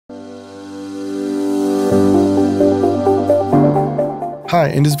Hi,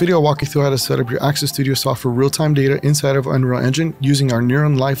 in this video I'll walk you through how to set up your Access Studio software real-time data inside of Unreal Engine using our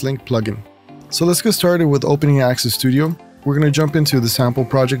Neuron LiveLink plugin. So let's get started with opening Access Studio. We're going to jump into the sample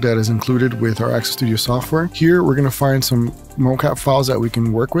project that is included with our Access Studio software. Here we're going to find some Mocap files that we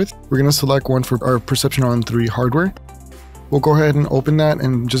can work with. We're going to select one for our Perception on 3 hardware. We'll go ahead and open that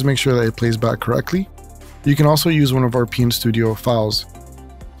and just make sure that it plays back correctly. You can also use one of our PM Studio files.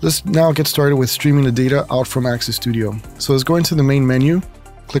 Let's now get started with streaming the data out from Access Studio. So let's go into the main menu,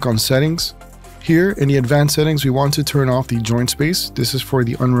 click on Settings. Here in the advanced settings, we want to turn off the joint space. This is for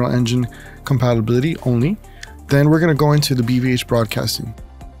the Unreal Engine compatibility only. Then we're going to go into the BVH broadcasting.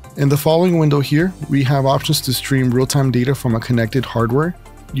 In the following window here, we have options to stream real-time data from a connected hardware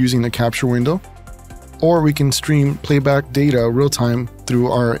using the capture window, or we can stream playback data real-time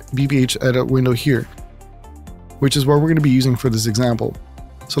through our BVH edit window here, which is what we're going to be using for this example.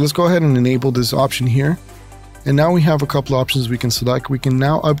 So let's go ahead and enable this option here. And now we have a couple options we can select. We can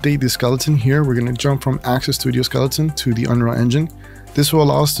now update the skeleton here. We're going to jump from Access Studio skeleton to the Unreal Engine. This will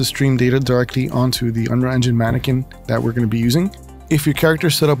allow us to stream data directly onto the Unreal Engine mannequin that we're going to be using. If your character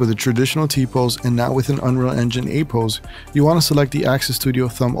is set up with a traditional T-pose and not with an Unreal Engine A-pose, you want to select the Access Studio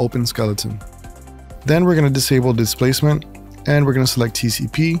thumb open skeleton. Then we're going to disable displacement and we're going to select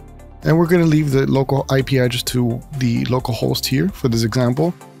TCP. And we're going to leave the local IP address to the local host here for this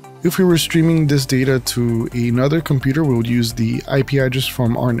example. If we were streaming this data to another computer, we would use the IP address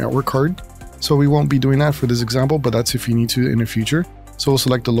from our network card. So we won't be doing that for this example, but that's if you need to in the future. So we'll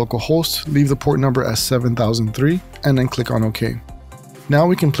select the local host, leave the port number as 7003, and then click on OK. Now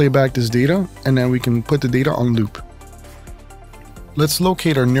we can play back this data, and then we can put the data on loop. Let's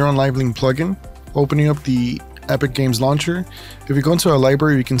locate our Neuron LiveLink plugin, opening up the Epic Games Launcher. If we go into our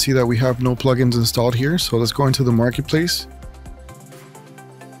library, you can see that we have no plugins installed here. So let's go into the marketplace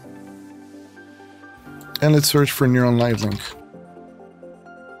and let's search for Neuron LiveLink.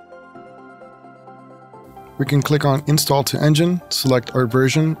 We can click on Install to Engine, select our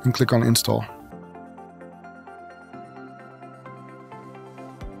version, and click on Install.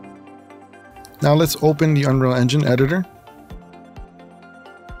 Now let's open the Unreal Engine editor.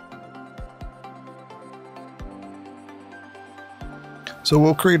 So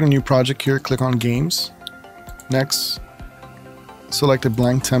we'll create a new project here, click on Games, Next, select a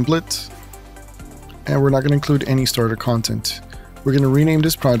blank template, and we're not going to include any starter content. We're going to rename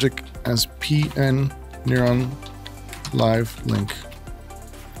this project as PN Neuron LiveLink.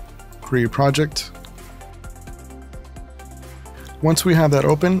 Create project. Once we have that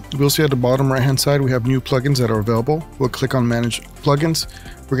open, we'll see at the bottom right hand side we have new plugins that are available. We'll click on Manage Plugins.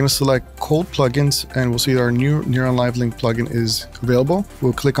 We're going to select Cold Plugins and we'll see that our new Neuron LiveLink plugin is available.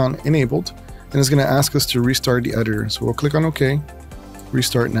 We'll click on Enabled and it's going to ask us to restart the editor. So we'll click on OK,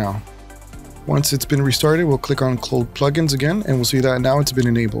 Restart Now. Once it's been restarted, we'll click on Cold Plugins again and we'll see that now it's been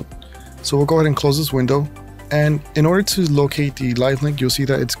enabled. So we'll go ahead and close this window. And in order to locate the LiveLink, you'll see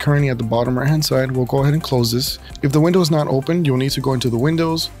that it's currently at the bottom right hand side. We'll go ahead and close this. If the window is not open, you'll need to go into the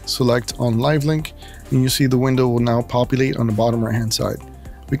Windows, select on LiveLink, and you'll see the window will now populate on the bottom right hand side.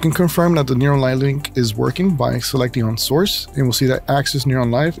 We can confirm that the Neuron LiveLink is working by selecting on Source, and we'll see that Access Neuron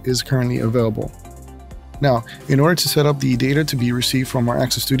Live is currently available. Now, in order to set up the data to be received from our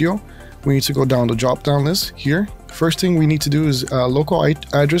Access Studio, we need to go down the drop-down list here. First thing we need to do is local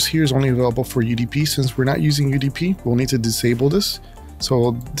address here is only available for UDP. Since we're not using UDP, we'll need to disable this. So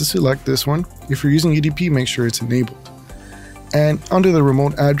we'll deselect this one. If you're using UDP, make sure it's enabled. And under the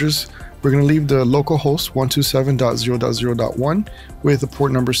remote address, we're going to leave the local host 127.0.0.1 with the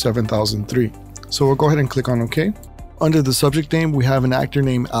port number 7003. So we'll go ahead and click on OK. Under the subject name, we have an actor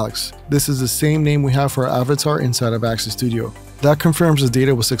named Alex. This is the same name we have for our avatar inside of Access Studio. That confirms the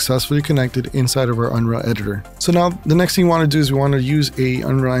data was successfully connected inside of our Unreal editor. So now the next thing we want to do is we want to use a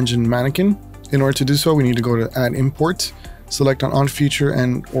Unreal Engine mannequin. In order to do so, we need to go to Add Import, select on Feature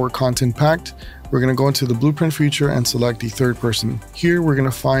and or Content Packed. We're going to go into the Blueprint feature and select the third person. Here we're going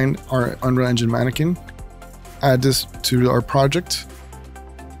to find our Unreal Engine mannequin, add this to our project.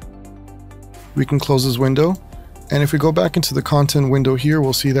 We can close this window. And if we go back into the content window here,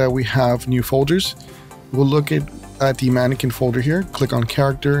 we'll see that we have new folders. We'll look at the mannequin folder here, click on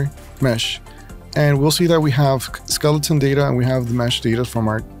Character, Mesh, and we'll see that we have skeleton data and we have the mesh data from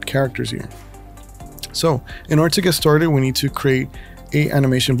our characters here. So in order to get started, we need to create a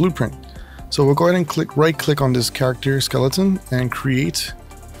animation blueprint. So we'll go ahead and right click on this character skeleton and create,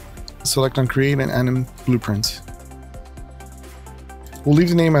 select on Create and Anim Blueprint. We'll leave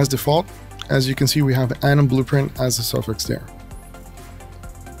the name as default. As you can see, we have Anim Blueprint as the suffix there.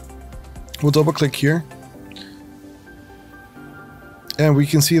 We'll double click here and we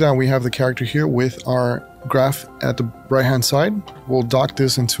can see that we have the character here with our graph at the right hand side. We'll dock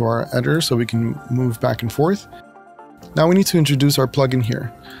this into our editor so we can move back and forth. Now we need to introduce our plugin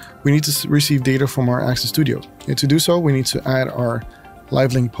here. We need to receive data from our Access Studio. And to do so, we need to add our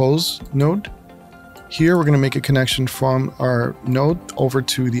LiveLink pose node. Here we're going to make a connection from our node over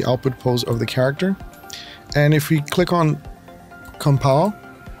to the output pose of the character. And if we click on compile,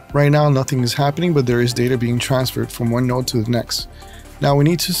 right now nothing is happening, but there is data being transferred from one node to the next. Now we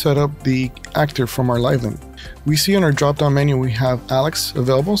need to set up the actor from our LiveLink. We see in our drop-down menu we have Alex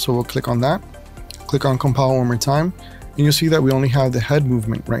available, so we'll click on that. Click on compile one more time, and you'll see that we only have the head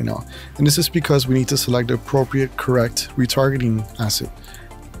movement right now. And this is because we need to select the appropriate correct retargeting asset.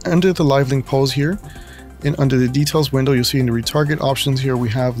 Under the LiveLink pose here, and under the details window, you'll see in the retarget options here we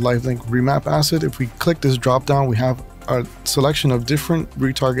have LiveLink remap asset. If we click this drop down, we have a selection of different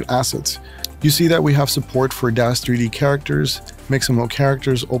retarget assets. You see that we have support for DAZ 3D characters, Mixamo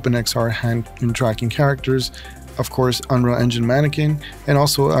characters, OpenXR hand and tracking characters, of course Unreal Engine mannequin, and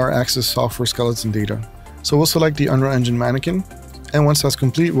also our Access software skeleton data. So we'll select the Unreal Engine mannequin, and once that's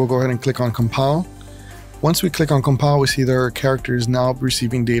complete, we'll go ahead and click on compile. Once we click on compile, we see that our character is now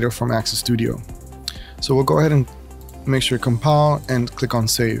receiving data from Access Studio. So we'll go ahead and make sure compile and click on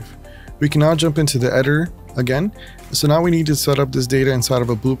save. We can now jump into the editor again. So now we need to set up this data inside of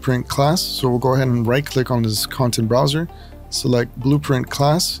a blueprint class. So we'll go ahead and right click on this content browser, select blueprint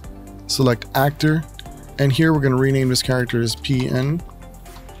class, select actor, and here we're going to rename this character as PN,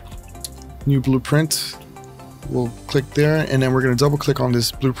 new blueprint. We'll click there, and then we're going to double click on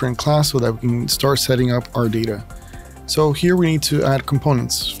this blueprint class so that we can start setting up our data. So here we need to add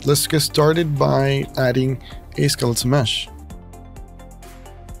components. Let's get started by adding a skeleton mesh.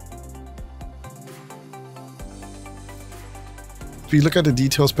 If you look at the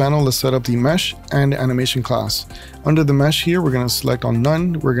details panel, let's set up the mesh and the animation class. Under the mesh here, we're going to select on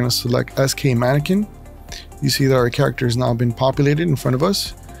none. We're going to select SK mannequin. You see that our character has now been populated in front of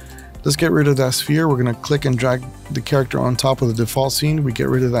us. Let's get rid of that sphere. We're going to click and drag the character on top of the default scene. We get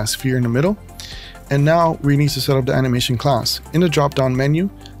rid of that sphere in the middle. And now we need to set up the animation class. In the drop-down menu,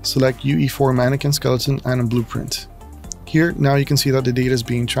 select UE4 mannequin, skeleton, and a blueprint. Here, now you can see that the data is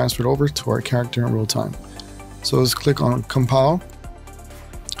being transferred over to our character in real time. So let's click on compile,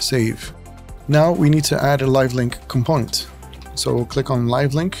 save. Now we need to add a LiveLink component. So we'll click on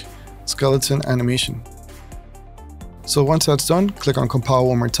LiveLink, skeleton animation. So once that's done, click on compile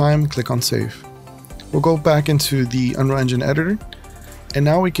one more time, click on save. We'll go back into the Unreal Engine editor, and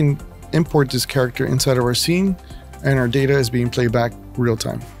now we can import this character inside of our scene, and our data is being played back real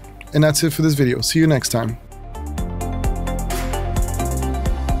time. And that's it for this video. See you next time.